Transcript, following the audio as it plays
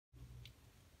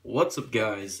What's up,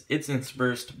 guys? It's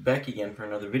Insburst back again for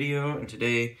another video, and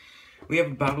today we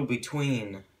have a battle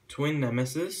between Twin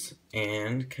Nemesis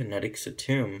and Kinetic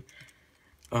satomb.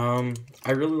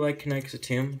 I really like Kinetic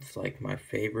satomb. It's like my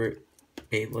favorite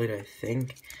Beyblade, I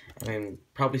think. I mean,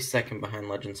 probably second behind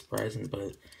Legend Surprising,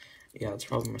 but yeah, it's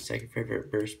probably my second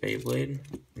favorite burst Beyblade.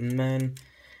 And then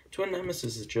Twin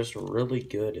Nemesis is just really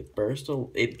good. It bursts a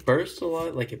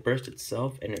lot, like it bursts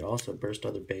itself, and it also bursts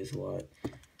other bays a lot.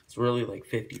 It's really like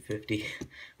 50-50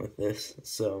 with this,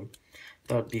 so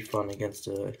that would be fun against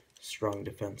a strong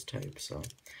defense type. So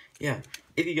yeah,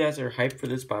 if you guys are hyped for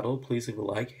this battle, please leave a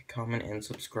like, comment, and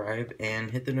subscribe,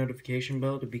 and hit the notification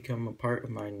bell to become a part of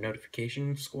my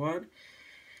notification squad.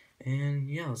 And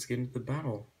yeah, let's get into the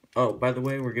battle. Oh, by the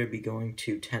way, we're going to be going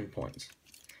to 10 points.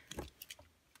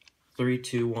 3,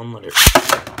 2, 1, let it.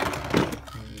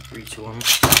 3, 2, 1.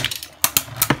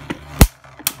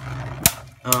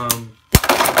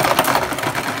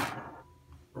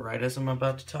 Right as I'm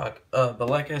about to talk. But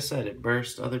like I said, it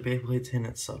bursts other Beyblades in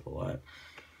itself a lot.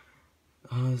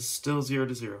 Still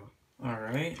 0-0.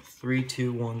 Alright, 3,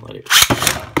 2, 1, let it.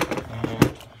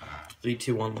 And 3,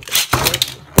 2, 1, let it.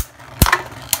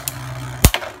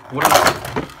 What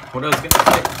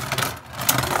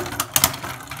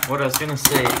I was gonna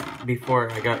say before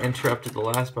I got interrupted the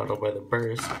last battle by the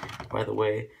burst, by the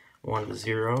way,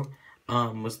 1-0,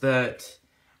 was that,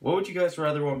 what would you guys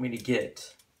rather want me to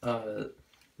get?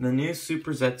 The new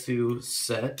Super Zetsu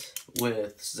set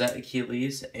with Zet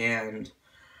Achilles and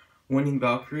Winning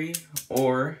Valkyrie,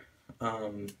 or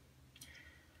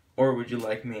would you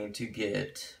like me to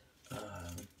get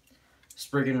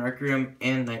Spriggan Requiem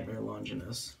and Nightmare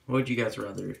Longinus? What would you guys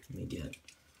rather me get?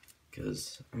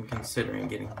 Because I'm considering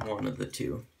getting one of the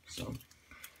two. So,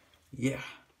 yeah.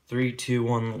 3, 2,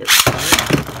 1, let it start.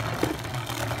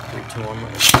 3, 2, 1,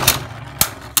 let it start.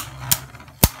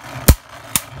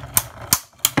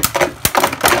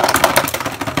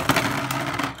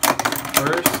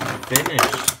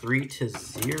 Finished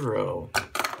 3-0.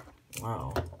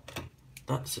 Wow.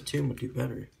 Thought satomb would do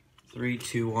better. 3,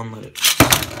 2, 1, let it.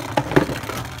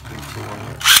 3, 2, 1,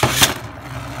 let it.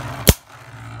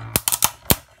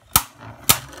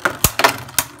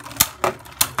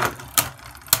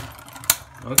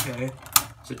 Okay.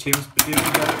 Satom's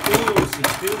doing better. Ooh,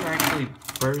 satomb actually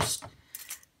burst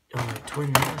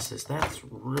Twin Nemesis. That's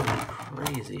really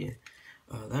crazy.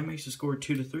 That makes the score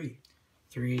 2-3.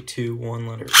 3, 2, 1,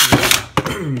 let it.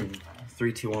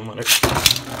 3, 2, 1, let it.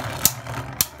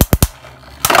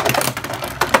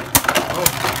 Oh,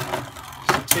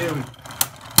 satomb.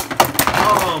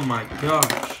 Oh my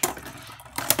gosh.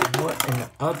 What an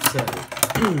upset.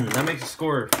 That makes the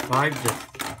score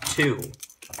 5-2.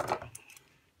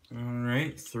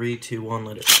 Alright, 3, 2, 1,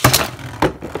 let it.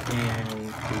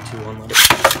 And 3, 2, 1, let it.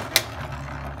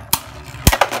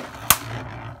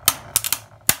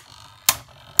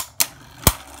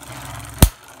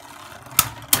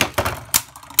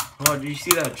 Oh, did you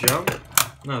see that jump?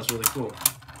 That was really cool.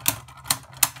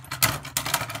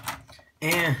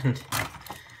 And,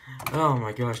 oh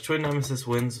my gosh, Twin Nemesis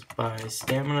wins by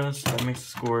stamina, so that makes the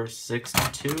score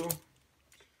 6-2.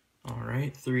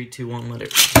 Alright, 3, 2, 1, let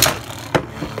it. 3,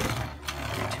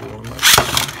 2, 1, let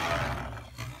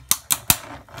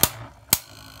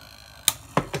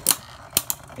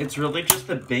it. It's really just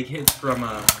the big hits from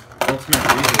Ultimate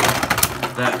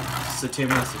Reboot that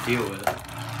satomb has to deal with.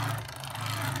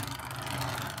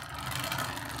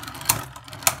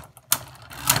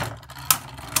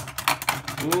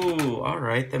 Ooh,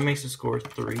 alright, that makes the score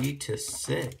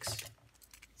 3-6.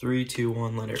 3, 2,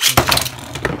 1, let it.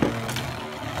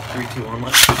 3, 2, 1,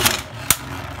 let it.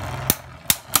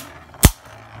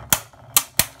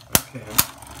 Okay.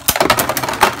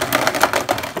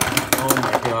 Oh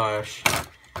my gosh.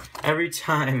 Every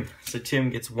time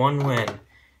satomb gets one win,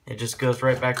 it just goes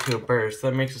right back to a burst.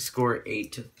 That makes the score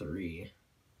 8-3.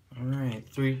 Alright,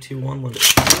 3, 2, 1, let it.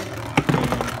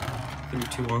 3,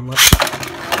 2, 1, let it.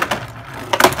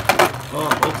 Oh,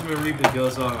 Ultimate Reboot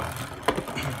goes off.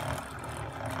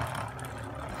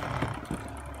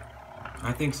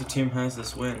 I think satomb has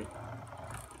this win.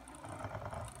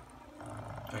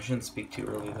 I shouldn't speak too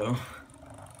early, though.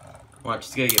 Watch,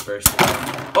 it's gonna get bursted.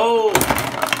 Oh!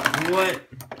 What?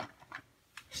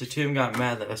 Satomb got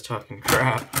mad that I was talking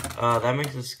crap. That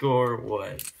makes the score,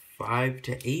 what?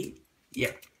 5-8?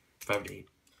 Yeah, 5-8.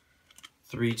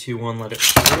 3, 2, 1, let it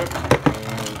strip.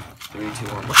 And 3, 2,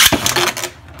 1, let it.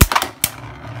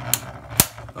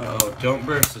 Uh-oh, don't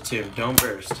burst, satomb, don't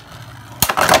burst.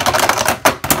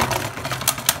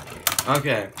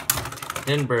 Okay,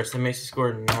 didn't burst, that makes the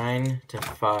score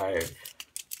 9-5.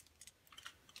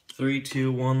 3,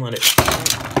 2, 1, let it.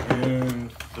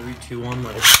 And 3, 2, 1,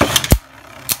 let it go.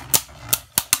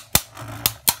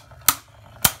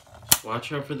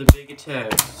 Watch out for the big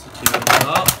attacks, Satomb.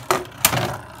 Oh!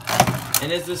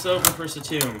 And is this over for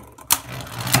Satomb?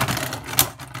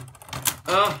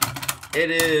 Oh!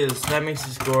 It is! That makes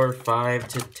the score 5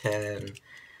 to 10.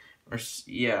 Or,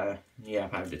 yeah,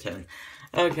 5 to 10.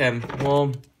 Okay,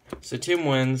 well, Satomb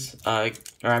wins.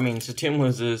 Satomb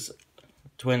loses.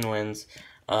 Twin wins.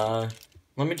 Let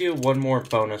me do one more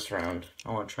bonus round.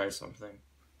 I want to try something.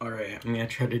 Alright, I'm gonna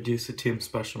try to do Satomb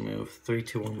special move. 3,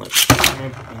 2, 1, let's go.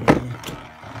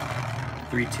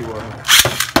 3, 2, 1.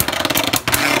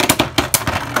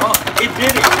 Oh, it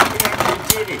did it! It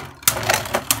actually did it!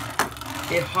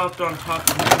 It hopped on top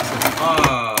of Nemesis.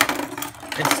 Ah,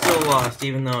 it still lost,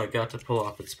 even though it got to pull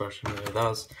off its special move.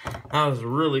 That was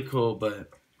really cool,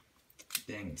 but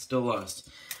dang, it still lost.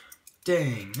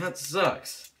 Dang, that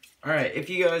sucks. Alright, if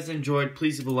you guys enjoyed,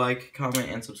 please leave a like, comment,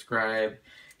 and subscribe.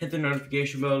 Hit the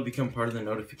notification bell to become part of the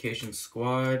notification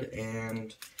squad.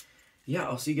 And yeah,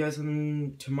 I'll see you guys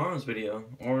in tomorrow's video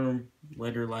or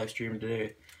later live stream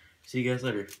today. See you guys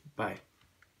later. Bye.